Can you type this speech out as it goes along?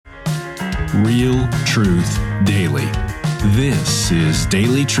Real Truth Daily. This is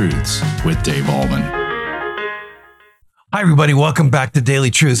Daily Truths with Dave Ahlman. Hi, everybody. Welcome back to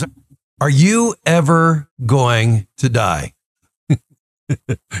Daily Truths. Are you ever going to die? You're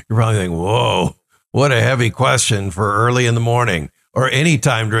probably thinking, whoa, what a heavy question for early in the morning or any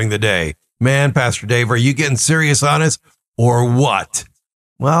time during the day. Man, Pastor Dave, are you getting serious on us or what?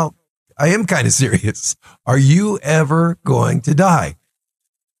 Well, I am kind of serious. Are you ever going to die?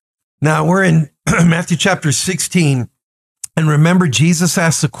 Now, we're in Matthew chapter 16. And remember, Jesus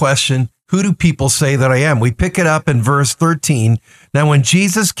asked the question, who do people say that I am? We pick it up in verse 13. Now, when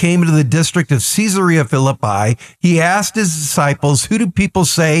Jesus came into the district of Caesarea Philippi, he asked his disciples, who do people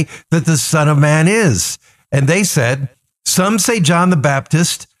say that the Son of Man is? And they said, some say John the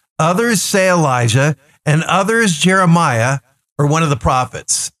Baptist, others say Elijah, and others Jeremiah or one of the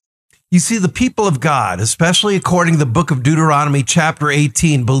prophets. You see, the people of God, especially according to the book of Deuteronomy chapter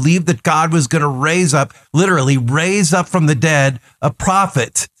 18, believed that God was going to raise up from the dead a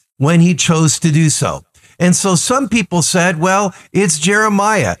prophet when he chose to do so. And so some people said, well, it's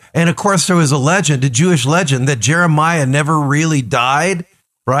Jeremiah. And of course, there was a Jewish legend that Jeremiah never really died,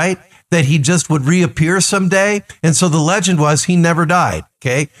 right? That he just would reappear someday. And so the legend was he never died.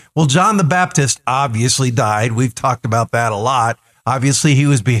 Okay. Well, John the Baptist obviously died. We've talked about that a lot. Obviously, he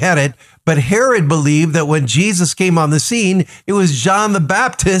was beheaded, but Herod believed that when Jesus came on the scene, it was John the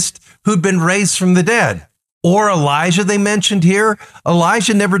Baptist who'd been raised from the dead. Or Elijah, they mentioned here.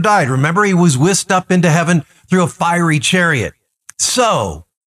 Elijah never died. Remember, he was whisked up into heaven through a fiery chariot. So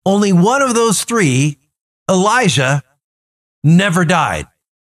only one of those three, Elijah, never died.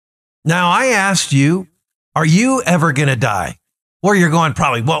 Now, I asked you, are you ever going to die? Or you're going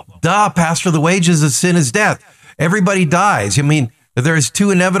probably, well, duh, Pastor, the wages of sin is death. Everybody dies. I mean, there's two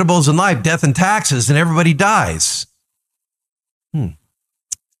inevitables in life, death and taxes, and everybody dies.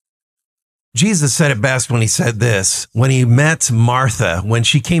 Jesus said it best when he said this, when he met Martha, when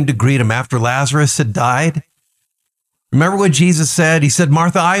she came to greet him after Lazarus had died. Remember what Jesus said? He said,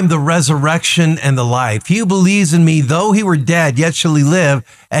 Martha, I am the resurrection and the life. He who believes in me, though he were dead, yet shall he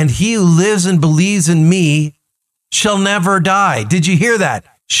live. And he who lives and believes in me shall never die. Did you hear that?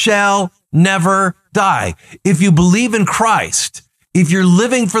 Shall never die. If you believe in Christ, if you're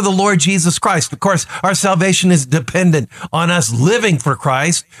living for the Lord Jesus Christ, of course, our salvation is dependent on us living for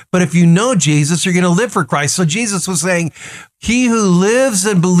Christ. But if you know Jesus, you're going to live for Christ. So Jesus was saying, he who lives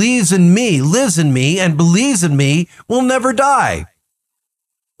and believes in me, lives in me and believes in me will never die.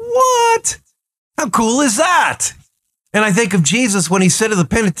 What? How cool is that? And I think of Jesus when he said to the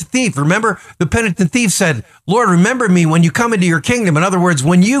penitent thief, remember, the penitent thief said, Lord, remember me when you come into your kingdom. In other words,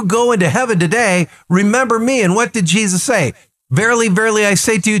 when you go into heaven today, remember me. And what did Jesus say? Verily, verily, I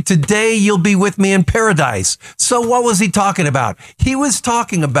say to you, today you'll be with me in paradise. So what was he talking about? He was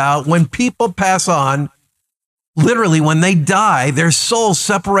talking about when people pass on, literally when they die, their soul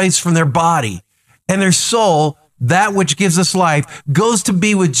separates from their body, and their soul, that which gives us life, goes to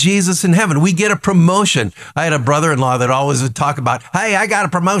be with Jesus in heaven. We get a promotion. I had a brother-in-law that always would talk about, hey, I got a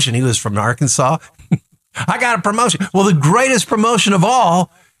promotion. He was from Arkansas. I got a promotion. Well, the greatest promotion of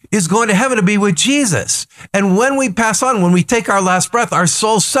all is going to heaven to be with Jesus. And when we pass on, when we take our last breath, our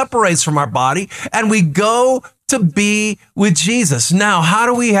soul separates from our body and we go to be with Jesus. Now, how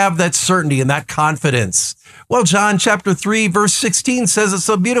do we have that certainty and that confidence? Well, John chapter 3, verse 16 says it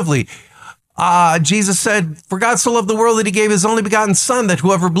so beautifully. Jesus said, for God so loved the world that he gave his only begotten son, that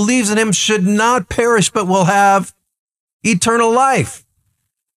whoever believes in him should not perish, but will have eternal life.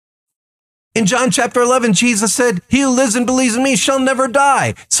 In John chapter 11, Jesus said, he who lives and believes in me shall never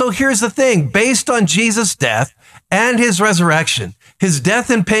die. So here's the thing, based on Jesus' death and his resurrection, his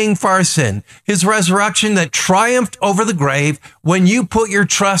death in paying for our sin, his resurrection that triumphed over the grave, when you put your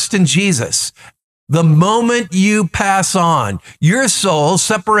trust in Jesus, the moment you pass on, your soul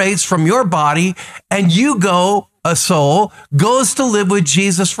separates from your body and a soul goes to live with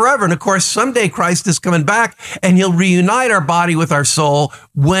Jesus forever. And of course, someday Christ is coming back and he'll reunite our body with our soul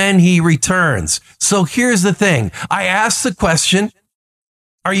when he returns. So here's the thing. I asked the question,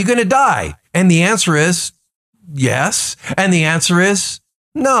 are you going to die? And the answer is yes. And the answer is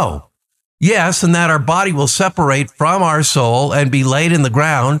no. Yes, and that our body will separate from our soul and be laid in the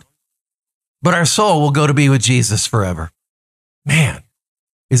ground, but our soul will go to be with Jesus forever. Man,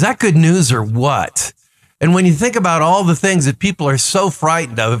 is that good news or what? And when you think about all the things that people are so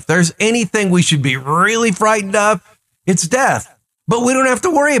frightened of, if there's anything we should be really frightened of, it's death. But we don't have to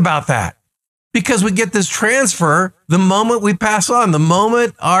worry about that because we get this transfer the moment we pass on, the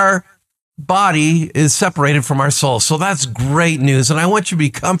moment our body is separated from our soul. So that's great news. And I want you to be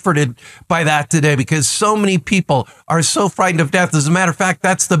comforted by that today, because so many people are so frightened of death. As a matter of fact,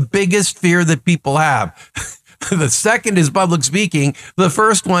 that's the biggest fear that people have. The second is public speaking. The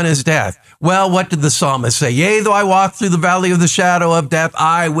first one is death. Well, what did the psalmist say? Yea, though I walk through the valley of the shadow of death,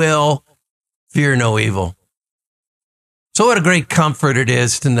 I will fear no evil. So what a great comfort it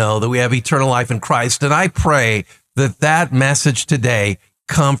is to know that we have eternal life in Christ. And I pray that that message today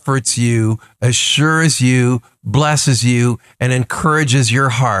comforts you, assures you, blesses you, and encourages your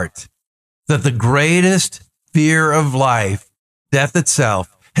heart that the greatest fear of life, death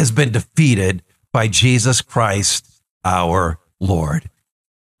itself, has been defeated by Jesus Christ, our Lord.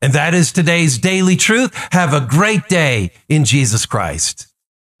 And that is today's Daily Truth. Have a great day in Jesus Christ.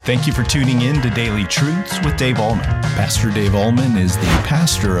 Thank you for tuning in to Daily Truths with Dave Allman. Pastor Dave Allman is the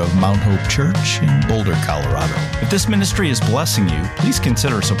pastor of Mount Hope Church in Boulder, Colorado. If this ministry is blessing you, please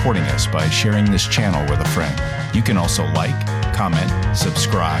consider supporting us by sharing this channel with a friend. You can also like, comment,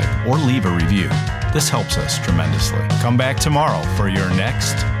 subscribe, or leave a review. This helps us tremendously. Come back tomorrow for your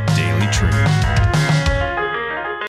next Daily Truth.